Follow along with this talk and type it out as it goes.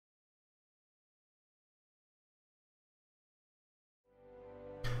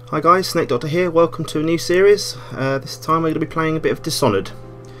Hi guys, SnakeDoctor here, welcome to a new series. This time we're going to be playing a bit of Dishonored.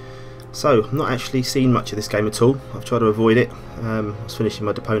 So, I've not actually seen much of this game at all. I've tried to avoid it. I was finishing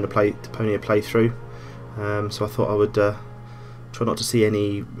my Dishonored playthrough, so I thought I would try not to see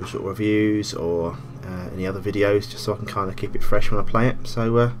any sort of reviews or any other videos, just so I can kind of keep it fresh when I play it.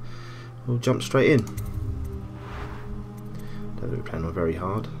 So we'll jump straight in. Don't think we're playing on very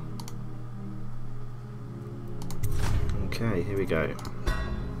hard. Okay, here we go.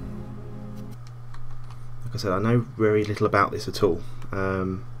 Like I said, I know very little about this at all. I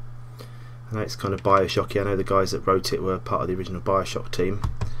know it's kind of Bioshocky. I know the guys that wrote it were part of the original Bioshock team.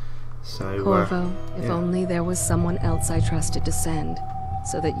 So, Corvo, if yeah. only there was someone else I trusted to send,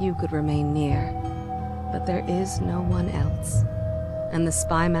 so that you could remain near. But there is no one else. And the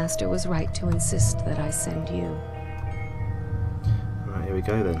Spy Master was right to insist that I send you. Right, here we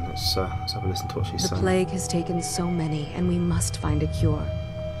go then. Let's have a listen to what she's saying. The plague has taken so many, and we must find a cure.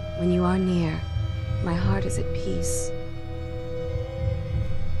 When you are near, my heart is at peace.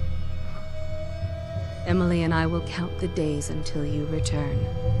 Emily and I will count the days until you return.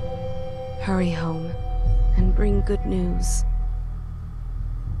 Hurry home, and bring good news.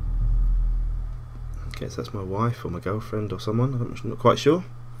 Okay, so that's my wife or my girlfriend or someone, I'm not quite sure.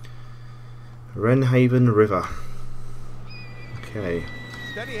 Wrenhaven River. Okay.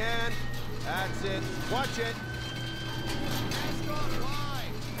 Steady hand. That's it. Watch it. Cast off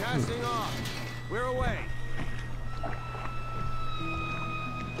line. Casting off. We're away.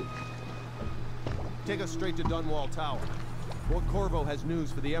 Take us straight to Dunwall Tower. Fort Corvo has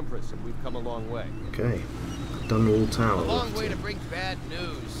news for the Empress, and we've come a long way. Okay. Dunwall Tower. A long way to bring bad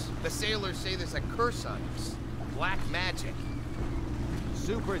news. The sailors say there's a curse on us. Black magic.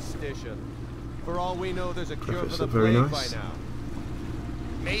 Superstition. For all we know, there's a cure Graphics for the look very plague nice. by now.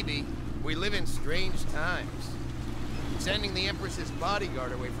 Maybe. We live in strange times. Sending the Empress's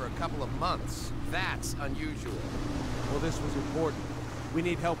bodyguard away for a couple of months. That's unusual. Well, this was important. We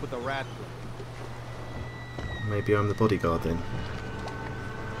need help with the rat plague. Maybe I'm the bodyguard then.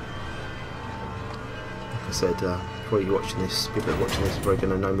 Like I said, probably watching this, people that are watching this are probably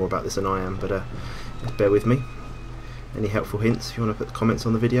going to know more about this than I am, but bear with me. Any helpful hints, if you want to put comments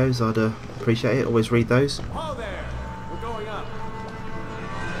on the videos, I'd appreciate it. Always read those. Oh, there! We're going up.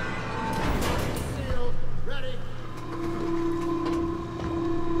 Sealed. Ready.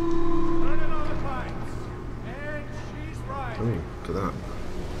 Turning on the pipes. And she's right. Oh, look at that.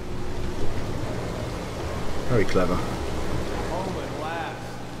 Very clever. Home at last.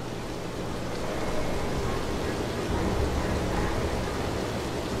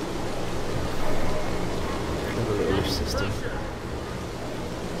 Clever little lift system.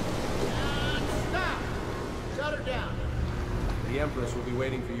 And stop. Shut her down. The Empress will be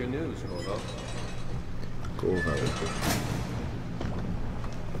waiting for your news, Corvo. Corvo.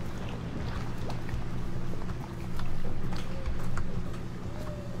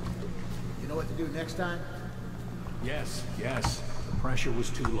 You know what to do next time? Yes. The pressure was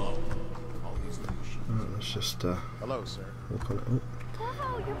too low. All these little sheets. Right, let's just Hello, sir. walk on it. Oh,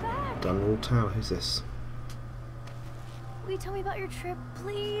 Corvo, you're back! Dunwall Tower. Who's this? Will you tell me about your trip,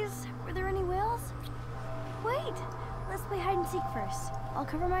 please? Were there any whales? Wait! Let's play hide and seek first. I'll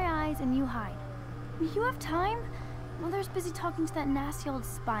cover my eyes and you hide. You have time? Mother's busy talking to that nasty old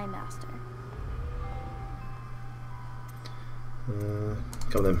spy master.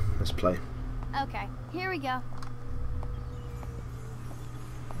 Come on then, let's play. Okay, here we go.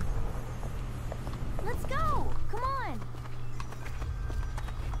 Let's go! Come on!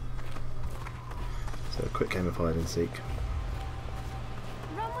 So a quick game of hide and seek.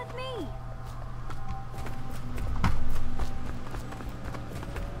 Run with me!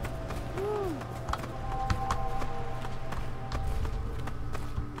 Ooh.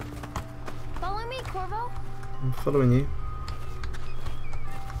 Follow me, Corvo. I'm following you.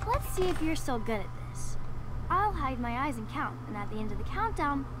 Let's see if you're still good at this. I'll hide my eyes and count, and at the end of the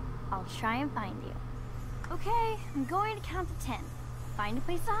countdown, I'll try and find you. Okay, I'm going to count to 10. Find a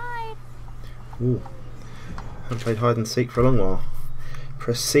place to hide. Ooh. Haven't played hide and seek for a long while.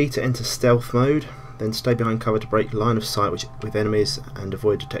 Press C to enter stealth mode, then stay behind cover to break line of sight with enemies and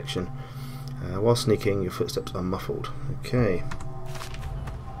avoid detection. While sneaking, your footsteps are muffled. Okay.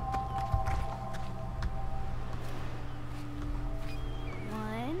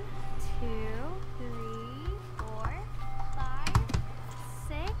 One, two, three, 4, 5,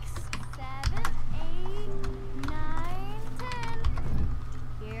 6, 7, 8, 9, 10.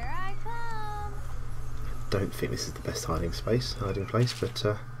 Here I come. Don't think this is the best hiding place, but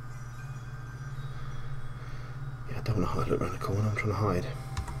yeah, I don't want to hide. Look around the corner. I'm trying to hide.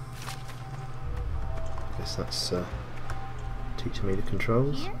 I guess that's Teaching me the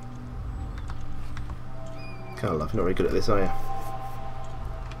controls. Here? Can't laugh, you're not very good at this, are you?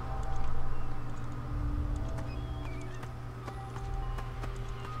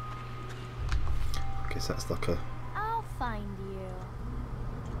 Guess that's like a... I'll find you.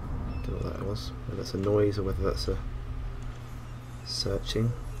 don't know what that was. Whether that's a noise or whether that's a...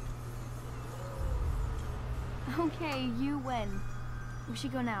 searching. Okay, you win. We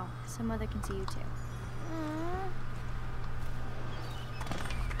should go now, so Mother can see you too.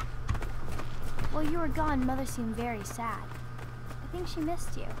 While you were gone, Mother seemed very sad. I think she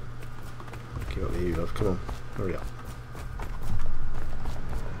missed you. Keep up with you, love. Come on, hurry up.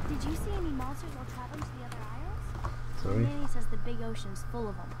 Did you see any monsters while traveling to the other isles? Sorry. Nanny says the big ocean's full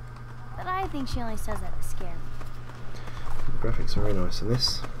of them. But I think she only says that to scare me. The graphics are very nice in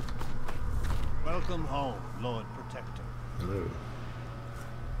this. Welcome home, Lord Protector. Hello.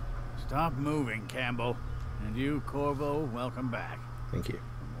 Stop moving, Campbell. And you, Corvo, welcome back. Thank you.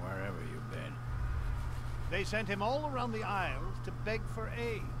 From wherever you've been. They sent him all around the Isles to beg for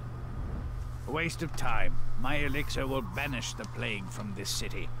aid. A waste of time. My elixir will banish the plague from this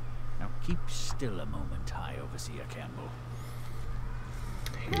city. Now keep still a moment, High Overseer Campbell.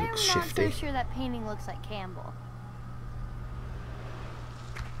 He I'm looks not shifty. so sure that painting looks like Campbell.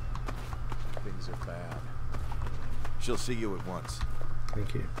 Things are bad. She'll see you at once.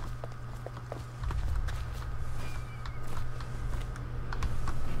 Thank you.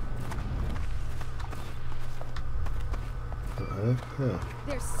 Huh.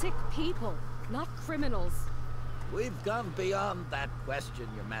 They're sick people, not criminals. We've gone beyond that question,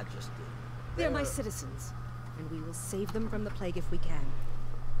 Your Majesty. They're my citizens, and we will save them from the plague if we can.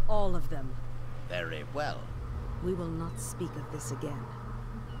 All of them. Very well. We will not speak of this again.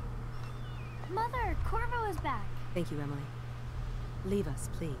 Mother, Corvo is back. Thank you, Emily. Leave us,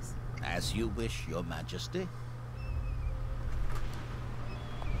 please. As you wish, Your Majesty.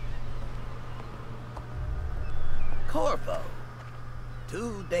 Corvo.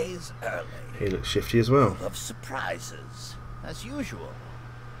 2 days early. He looks shifty as well. Of surprises, as usual.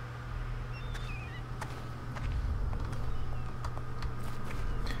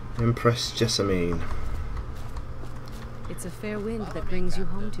 Empress Jessamine. It's a fair wind that brings you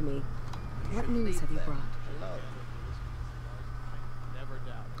home to me. What news have you brought?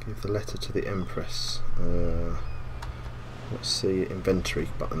 Give the letter to the Empress. What's the inventory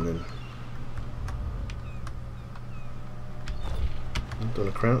button then? Don't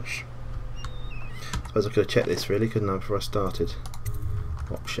want to crouch. I suppose I could have checked this really, couldn't I, before I started?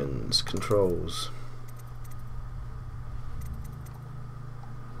 Options, controls.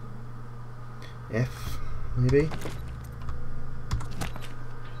 F, maybe?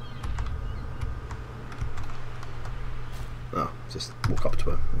 Oh, just walk up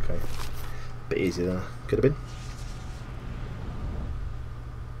to her. Okay. Bit easier than I could have been.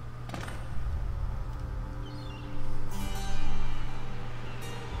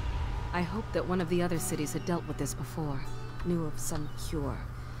 I hoped that one of the other cities had dealt with this before, knew of some cure.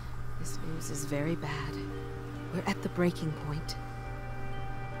 This news is very bad. We're at the breaking point.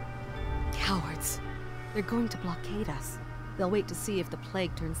 Cowards. They're going to blockade us. They'll wait to see if the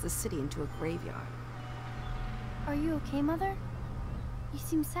plague turns the city into a graveyard. Are you okay, Mother? You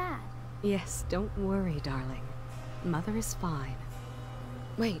seem sad. Yes, don't worry, darling. Mother is fine.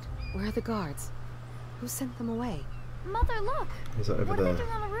 Wait, where are the guards? Who sent them away? Mother, look! Is that over what there? are they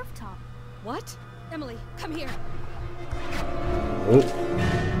doing on the rooftop? What? Emily, come here. Oh.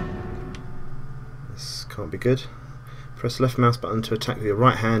 This can't be good. Press left mouse button to attack with your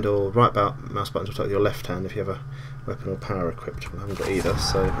right hand, or right mouse button to attack with your left hand if you have a weapon or power equipped. Well, I haven't got either,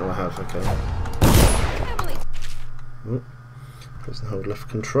 so I have, okay. Emily! Oh. Press and hold left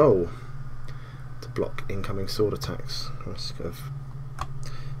control to block incoming sword attacks. Let's go.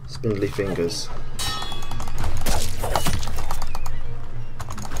 Spindly fingers.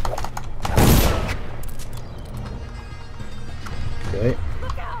 Okay.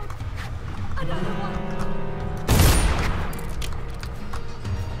 Look out! Another one!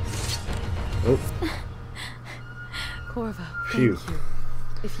 Oh. Corvo, Phew. thank you.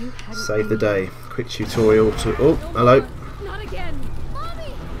 If you hadn't Save the been- day. Quick tutorial to... Oh, hello. Not again!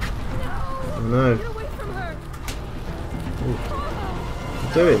 Mommy! No! Oh no. Get away from her!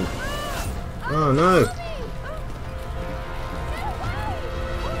 What are you doing? Oh no.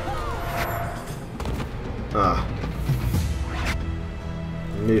 Ah.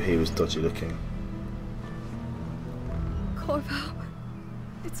 I knew he was dodgy looking. Corvo,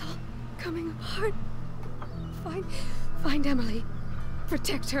 it's all coming apart. Find Emily.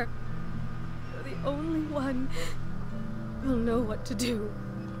 Protect her. You're the only one who'll know what to do.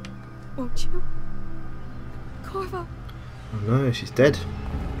 Won't you? Corvo. Oh no, she's dead.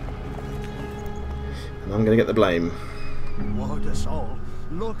 And I'm going to get the blame. Ward us all.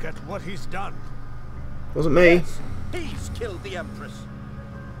 Look at what he's done. Wasn't me. Yes, he's killed the Empress.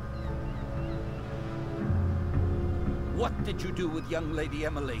 What did you do with young Lady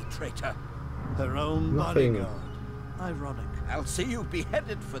Emily, traitor? Her own Nothing. bodyguard. Ironic. I'll see you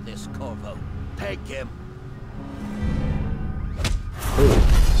beheaded for this, Corvo. Peg him. Ooh.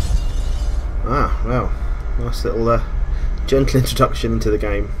 Ah, well. Nice little gentle introduction into the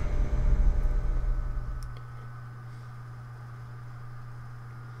game.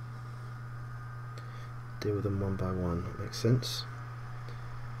 Deal with them one by one. That makes sense.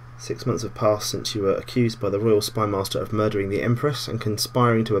 6 months have passed since you were accused by the Royal Spy Master of murdering the Empress and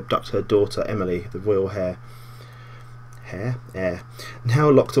conspiring to abduct her daughter Emily, the Royal Heir. Now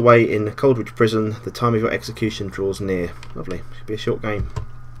locked away in Coldridge Prison, the time of your execution draws near. Lovely. Should be a short game.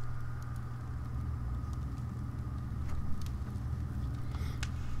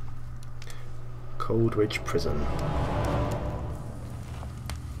 Coldridge Prison.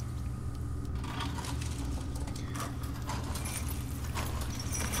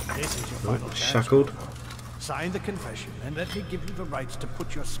 This is your final chance. Shackled. Sign the confession and let me give you the rights to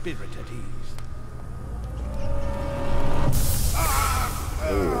put your spirit at ease.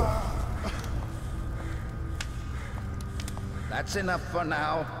 That's enough for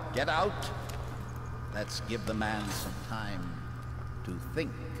now. Get out. Let's give the man some time to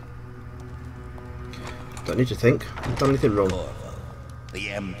think. Don't need to think. I've done anything wrong. Corvo, the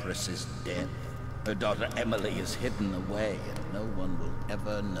Empress is dead. Her daughter Emily is hidden away, and no one will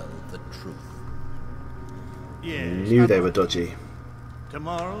ever know the truth. Yes. Knew they were dodgy.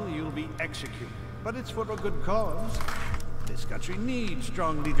 Tomorrow you'll be executed, but it's for a good cause. This country needs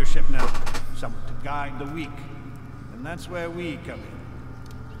strong leadership now, someone to guide the weak, and that's where we come in.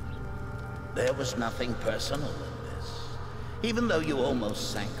 There was nothing personal in this, even though you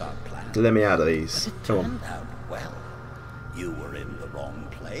almost sank our plan. Let me out of these. But it Come on. turned out well. You were in the wrong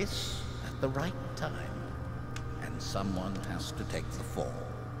place at the right time, and someone has to take the fall.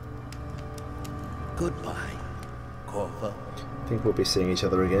 Goodbye, Corvo. I think we'll be seeing each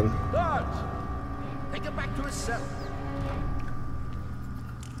other again. Guards! Take him back to his cell.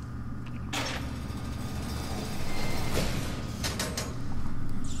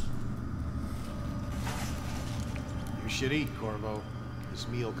 You should eat, Corvo. This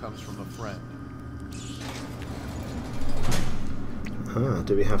meal comes from a friend. Ah,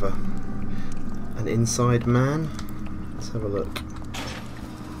 do we have an inside man? Let's have a look.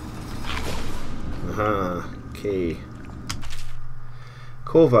 Aha, key.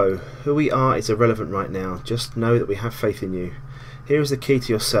 Corvo, who we are is irrelevant right now. Just know that we have faith in you. Here is the key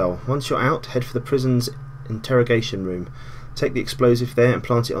to your cell. Once you're out, head for the prison's interrogation room. Take the explosive there and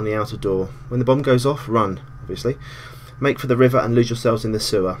plant it on the outer door. When the bomb goes off, run, obviously. Make for the river and lose yourselves in the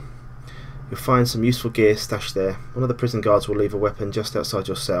sewer. You'll find some useful gear stashed there. One of the prison guards will leave a weapon just outside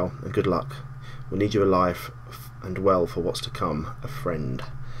your cell, and good luck. We'll need you alive and well for what's to come. A friend.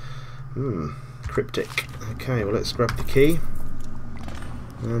 Cryptic. Okay, well let's grab the key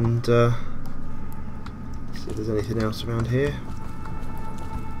and see if there's anything else around here.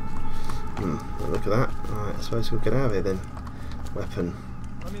 Look at that. Alright, I suppose we'll get out of here then. Weapon.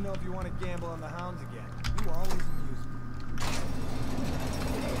 Let me know if you want to gamble on the hounds again. You always amuse me.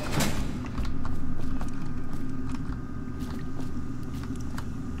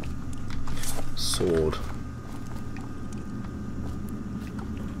 Sword.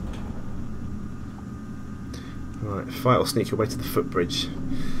 Right, fight or sneak your way to the footbridge.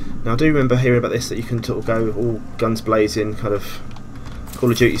 Now I do remember hearing about this, that you can sort of go all guns blazing, kind of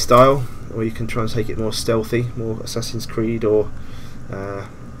Call of Duty style, or you can try and take it more stealthy, more Assassin's Creed or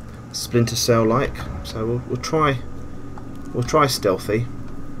Splinter Cell like. So we'll try stealthy.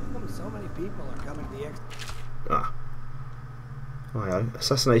 So many people are coming to the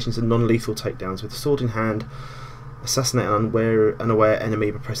Assassinations and non-lethal takedowns. With the sword in hand, assassinate an unaware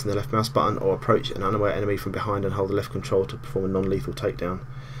enemy by pressing the left mouse button, or approach an unaware enemy from behind and hold the left control to perform a non-lethal takedown.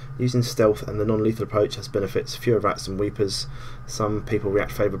 Using stealth and the non-lethal approach has benefits: fewer rats and weepers, some people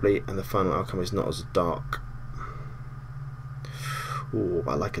react favourably, and the final outcome is not as dark. Ooh,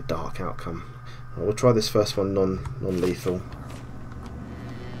 I like a dark outcome. We'll try this first one non-lethal.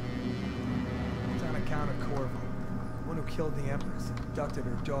 It's on account of Corvo, the one who killed the Empress and abducted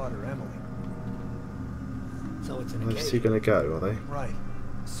her daughter, Emily. So it's an Where's he going to go, are they? Right.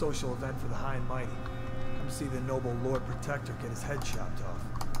 A social event for the high and mighty. Come see the noble Lord Protector get his head chopped off.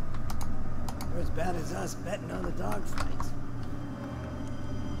 We're as bad as us betting on the dog fights.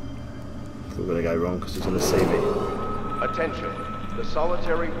 It's all going to go wrong because he's going to see me. Attention. The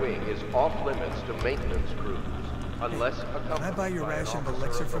solitary wing is off limits to maintenance crews. unless Can I accompanied buy your by an ration of officer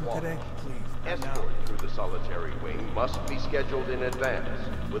elixir of the from law. today? Please. Escort through the solitary wing must be scheduled in advance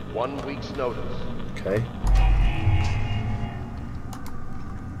with 1 week's notice. Okay.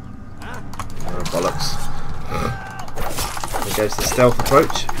 Oh, bollocks. There goes the stealth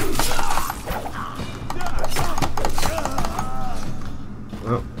approach.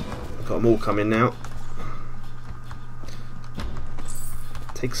 Well, I've got them all coming now.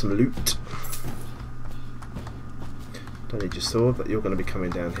 Take some loot. Don't need your sword, but you're going to be coming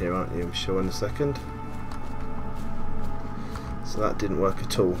down here, aren't you? I'm sure in a second. So that didn't work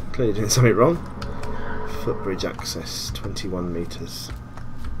at all. Clearly doing something wrong. Footbridge access, 21 meters.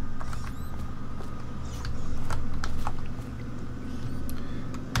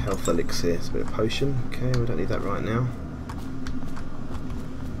 Health elixir, it's a bit of potion. Okay, we don't need that right now.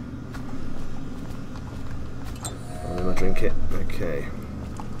 Oh, then I drink it. Okay.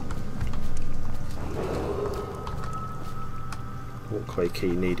 Walkway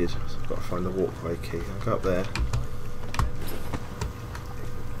key needed, so I've got to find the walkway key. I'll go up there.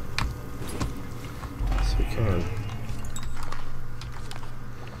 Yes, we can.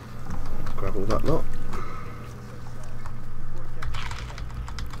 Grab all that lot.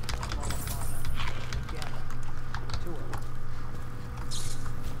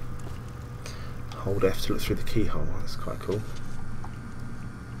 Hold F to look through the keyhole, that's quite cool.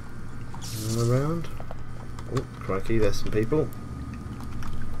 All around. Oh, crikey, there's some people.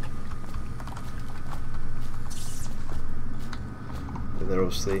 But they're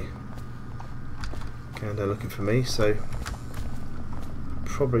obviously going down looking for me, so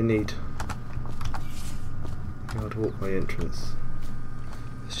probably need the odd walkway entrance.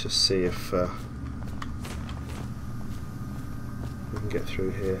 Let's just see if we can get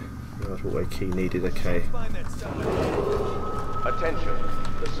through here. The odd walkway key needed, okay. Attention,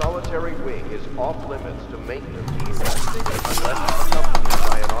 the solitary wing is off limits to maintenance unless accompanied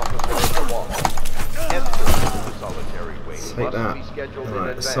by an officer of the law. Escort to the solitary wing Take must be scheduled in Right,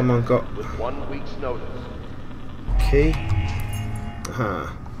 advance someone got with 1 week's notice. key.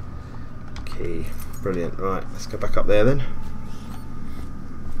 Aha. Key. Brilliant. Right, let's go back up there then.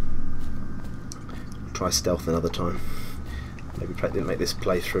 Try stealth another time. Maybe didn't make this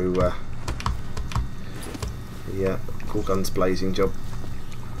playthrough the cool guns blazing job.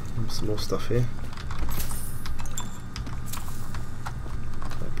 Some more stuff here.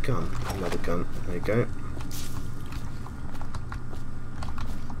 Gun. Another gun. There you go.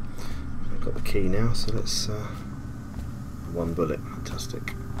 I've got the key now, so let's one bullet.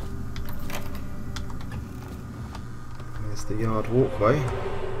 Fantastic. There's the yard walkway.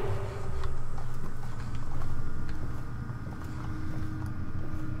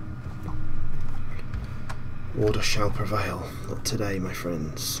 Order shall prevail. Not today, my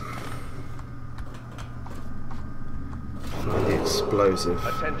friends. Find the explosive.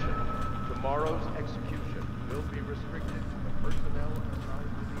 Attention, tomorrow's execution will be restricted to the personnel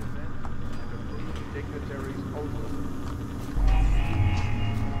assigned to the event and approved dignitaries only.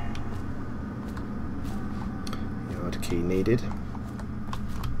 Yard key needed.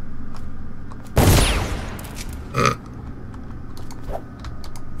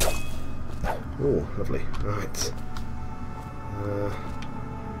 Oh, lovely. Right.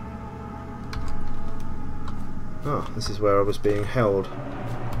 This is where I was being held.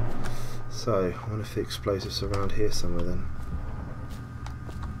 So, I wonder if the explosives are around here somewhere then.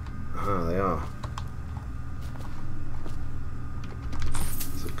 Aha, they are.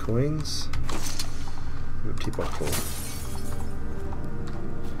 Some coins. Empty bottle.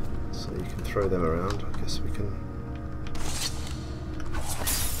 So you can throw them around. I guess we can.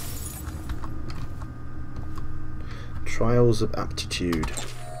 Trials of aptitude.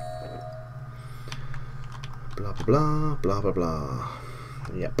 Blah blah blah blah blah blah.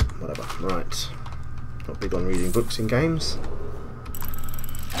 Yep, whatever. Right. Not big on reading books in games.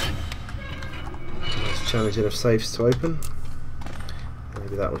 Nice challenging of safes to open.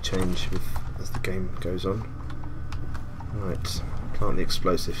 Maybe that will change as the game goes on. Right. Plant the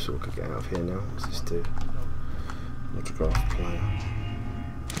explosives so we could get out of here now. What's this do? Autograph player.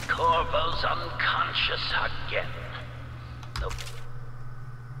 Corvo's unconscious again. Nope.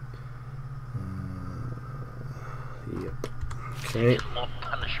 Yep. Okay. More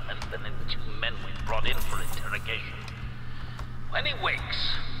punishment than in the 2 men we brought in for interrogation. When he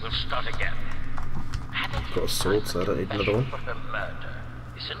wakes, we'll start again. I've got a sword, so I don't need another one. For the murder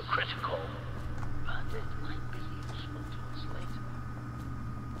isn't critical, but it might be useful to us later.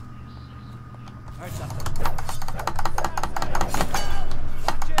 Heard something.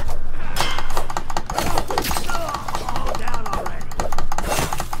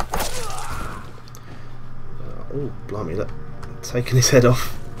 Oh, blimey, look. Taking his head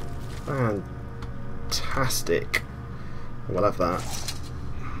off. Fantastic. We'll have that.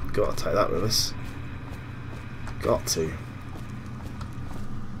 Got to take that with us. Got to.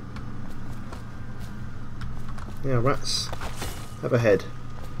 Yeah, rats. Have a head.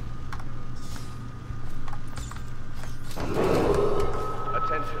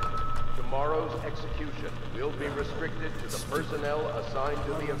 Attention. Tomorrow's execution will be restricted to the personnel assigned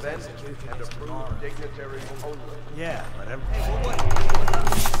to the event and approved dignitaries only. Yeah, whatever.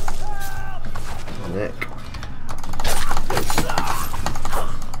 Neck.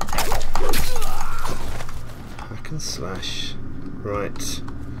 Hack and slash. Right.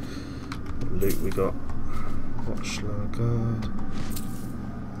 What loot we got? Watchtower guard.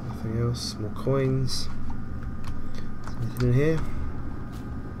 Nothing else. More coins. Anything in here?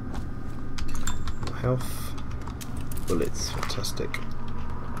 More health. Bullets. Fantastic.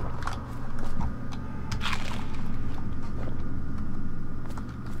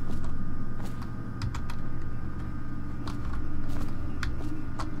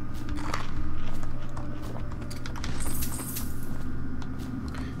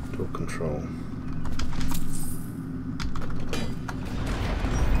 Door control.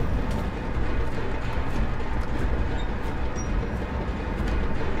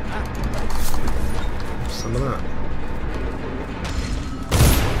 Some of that.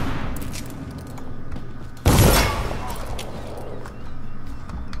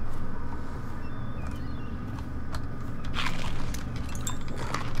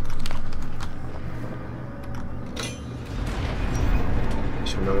 Make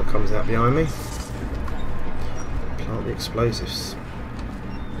sure no one comes out behind me. Plant the explosives.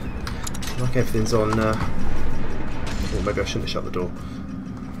 Like everything's on. Or maybe I shouldn't have shut the door.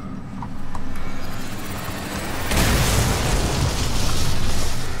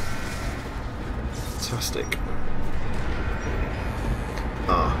 Fantastic.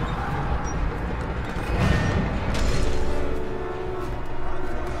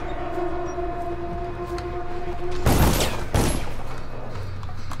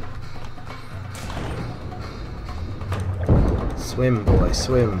 Swim, boy,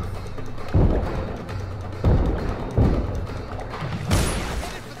 swim.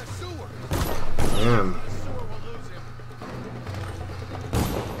 I am.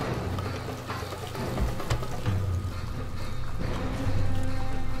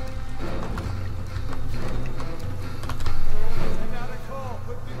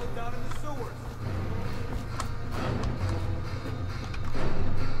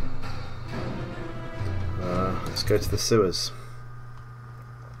 Let's go to the sewers.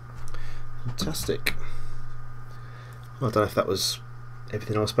 Fantastic. Well, I don't know if that was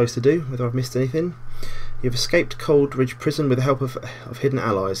everything I was supposed to do, whether I've missed anything. You've escaped Cold Ridge Prison with the help of hidden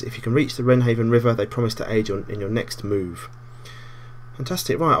allies. If you can reach the Wrenhaven River, they promise to aid you in your next move.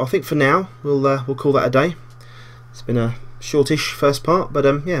 Fantastic. Right, I think for now we'll call that a day. It's been a shortish first part, but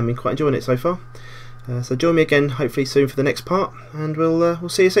yeah, I've been quite enjoying it so far. So join me again, hopefully soon for the next part, and we'll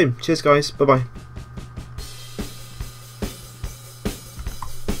see you soon. Cheers, guys. Bye bye.